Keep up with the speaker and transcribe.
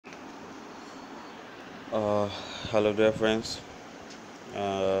Uh, Hello, dear friends.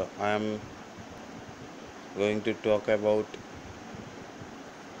 I am going to talk about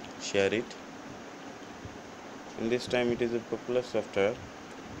Shareit. In this time, it is a popular software,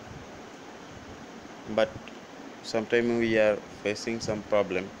 but sometimes we are facing some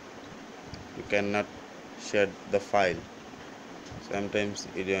problem. You cannot share the file. Sometimes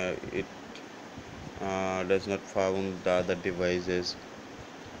it does not found the other devices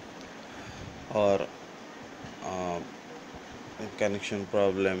or uh, connection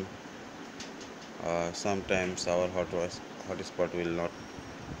problem. Sometimes our hotspot will not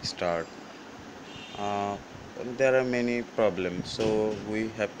start. uh, there are many problems, so we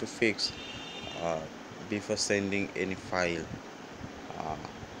have to fix uh, before sending any file. uh,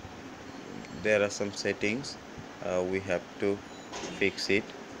 there are some settings we have to fix it.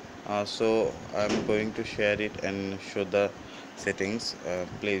 So I'm going to share it and show the settings.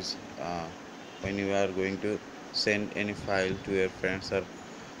 Please, when you are going to send any file to your friends or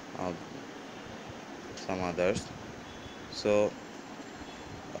uh, some others, so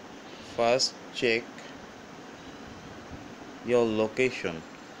first check your location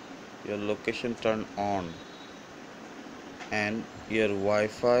turn on, and your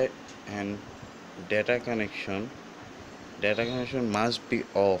Wi-Fi and data connection must be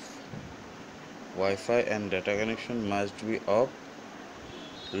off. Wi-Fi and data connection must be off,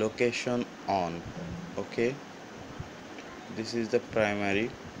 location on. Okay, this is the primary.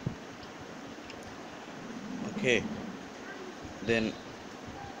 Okay, then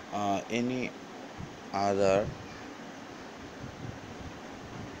any other.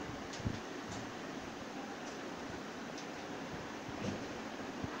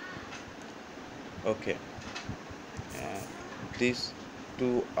 Okay, uh, these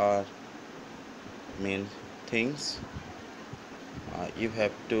two are main things. You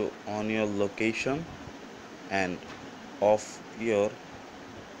have to on your location and off your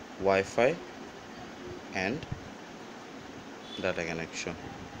Wi-Fi and data connection.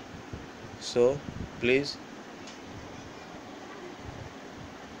 So please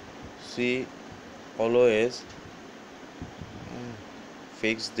see, always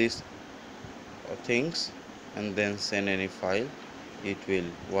fix these things and then send any file. It will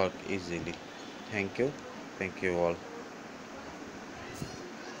work easily. Thank you all.